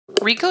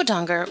Riko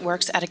Donger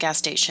works at a gas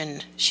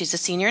station. She's a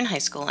senior in high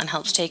school and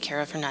helps take care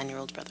of her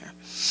 9-year-old brother.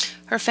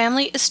 Her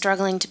family is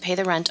struggling to pay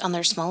the rent on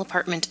their small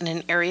apartment in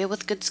an area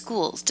with good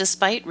schools,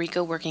 despite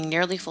Riko working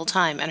nearly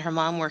full-time and her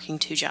mom working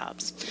 2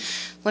 jobs.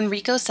 When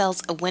Riko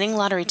sells a winning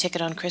lottery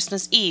ticket on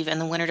Christmas Eve and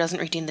the winner doesn't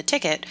redeem the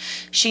ticket,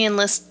 she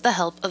enlists the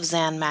help of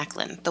Zan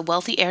Macklin, the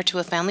wealthy heir to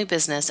a family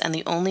business and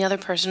the only other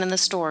person in the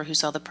store who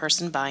saw the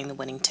person buying the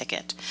winning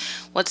ticket.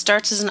 What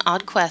starts as an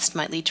odd quest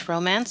might lead to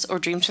romance or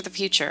dreams for the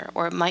future,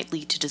 or it might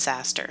lead to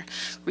disaster.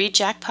 Read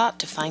Jackpot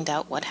to find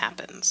out what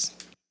happens.